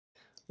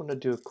want to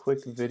do a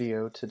quick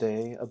video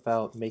today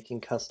about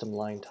making custom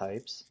line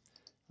types.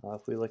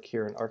 If we look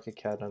here in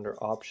ARCHICAD under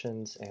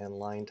Options and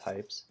Line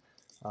Types,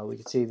 we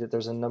can see that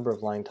there's a number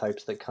of line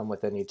types that come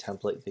with any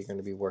template that you're going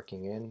to be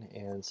working in,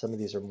 and some of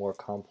these are more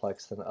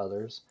complex than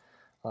others.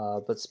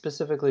 But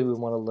specifically, we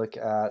want to look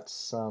at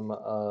some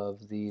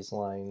of these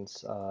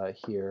lines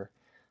here.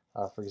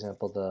 For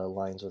example, the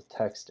lines with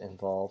text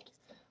involved.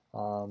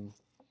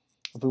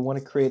 If we want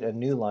to create a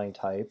new line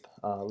type,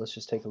 let's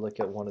just take a look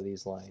at one of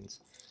these lines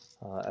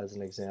as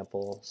an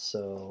example.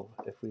 So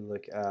if we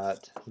look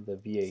at the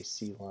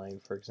VAC line,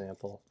 for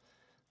example,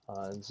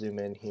 and zoom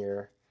in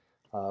here,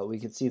 we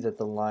can see that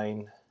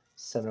the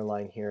center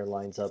line here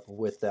lines up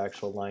with the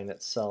actual line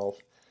itself.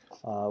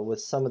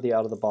 With some of the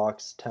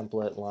out-of-the-box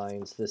template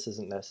lines, this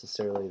isn't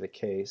necessarily the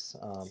case.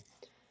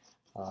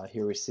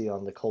 Here we see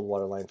on the cold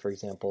water line, for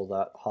example,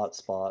 that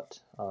hotspot,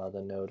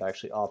 the node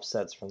actually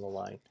offsets from the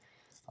line.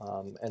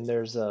 And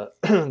there's a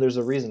there's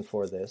a reason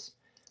for this,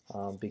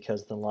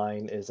 because the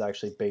line is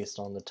actually based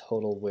on the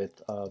total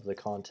width of the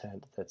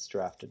content that's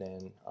drafted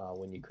in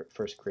when you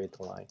first create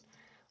the line.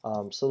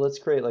 So let's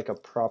create like a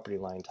property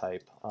line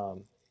type.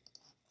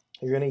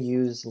 You're going to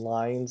use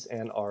lines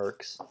and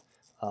arcs,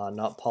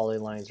 not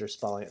polylines or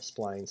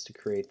splines to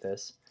create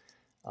this.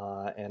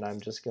 And I'm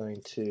just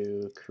going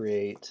to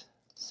create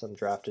some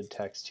drafted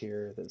text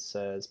here that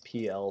says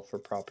PL for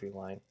property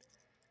line.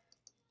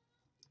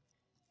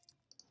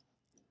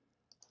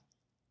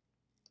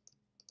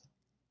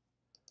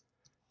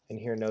 And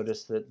here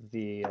notice that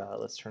the,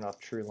 let's turn off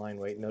true line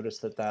weight, notice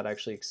that that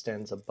actually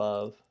extends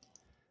above.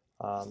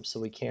 So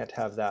we can't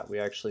have that. We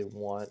actually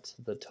want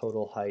the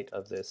total height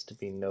of this to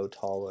be no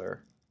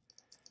taller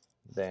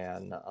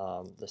than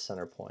the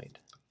center point.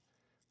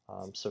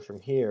 So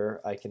from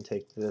here I can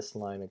take this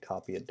line and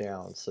copy it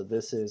down. So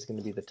this is going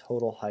to be the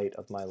total height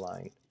of my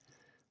line.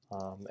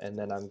 And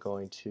then I'm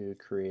going to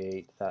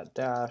create that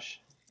dash.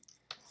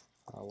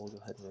 We'll go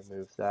ahead and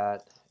remove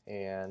that,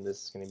 and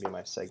this is going to be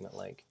my segment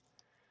length.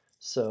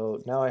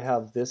 So now I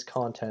have this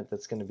content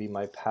that's going to be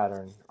my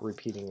pattern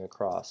repeating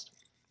across.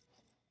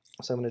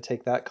 So I'm going to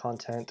take that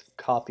content,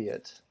 copy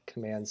it,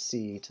 Command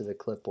C to the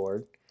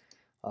clipboard.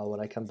 When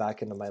I come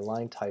back into my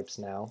line types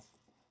now,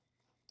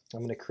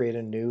 I'm going to create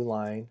a new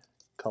line,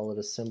 call it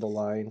a symbol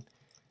line,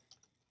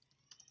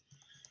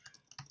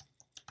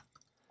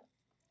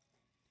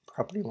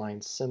 property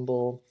line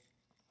symbol,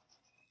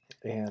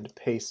 and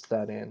paste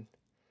that in.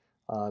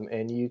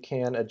 And you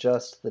can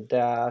adjust the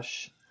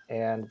dash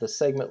and the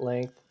segment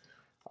length.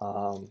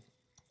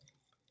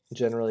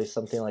 Generally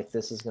something like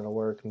this is going to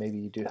work. Maybe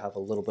you do have a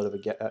little bit of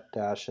a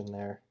dash in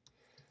there.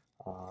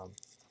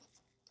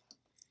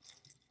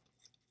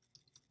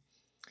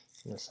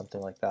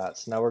 Something like that.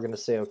 So now we're going to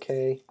say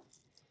OK,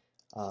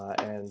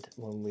 and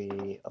when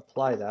we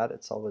apply that,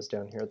 it's always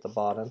down here at the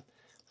bottom.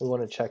 We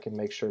want to check and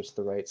make sure it's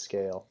the right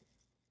scale.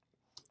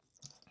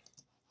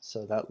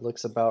 So that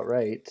looks about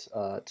right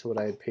to what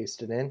I had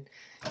pasted in.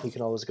 You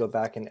can always go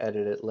back and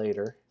edit it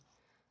later.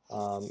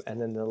 And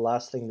then the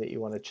last thing that you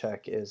want to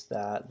check is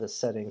that the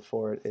setting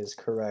for it is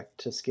correct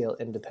to scale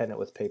independent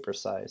with paper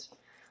size.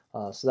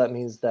 So that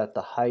means that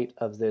the height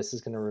of this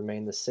is going to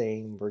remain the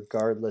same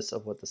regardless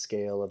of what the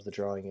scale of the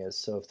drawing is.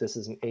 So if this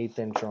is an 1/8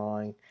 inch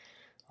drawing,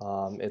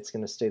 it's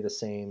going to stay the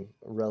same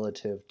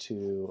relative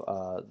to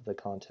the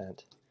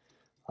content.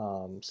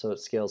 So it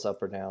scales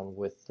up or down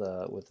with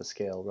the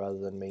scale rather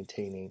than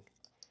maintaining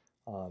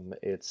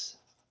its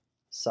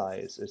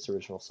size, its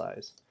original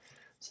size.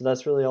 So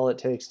that's really all it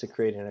takes to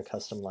create a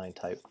custom line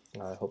type.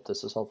 I hope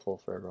this is helpful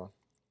for everyone.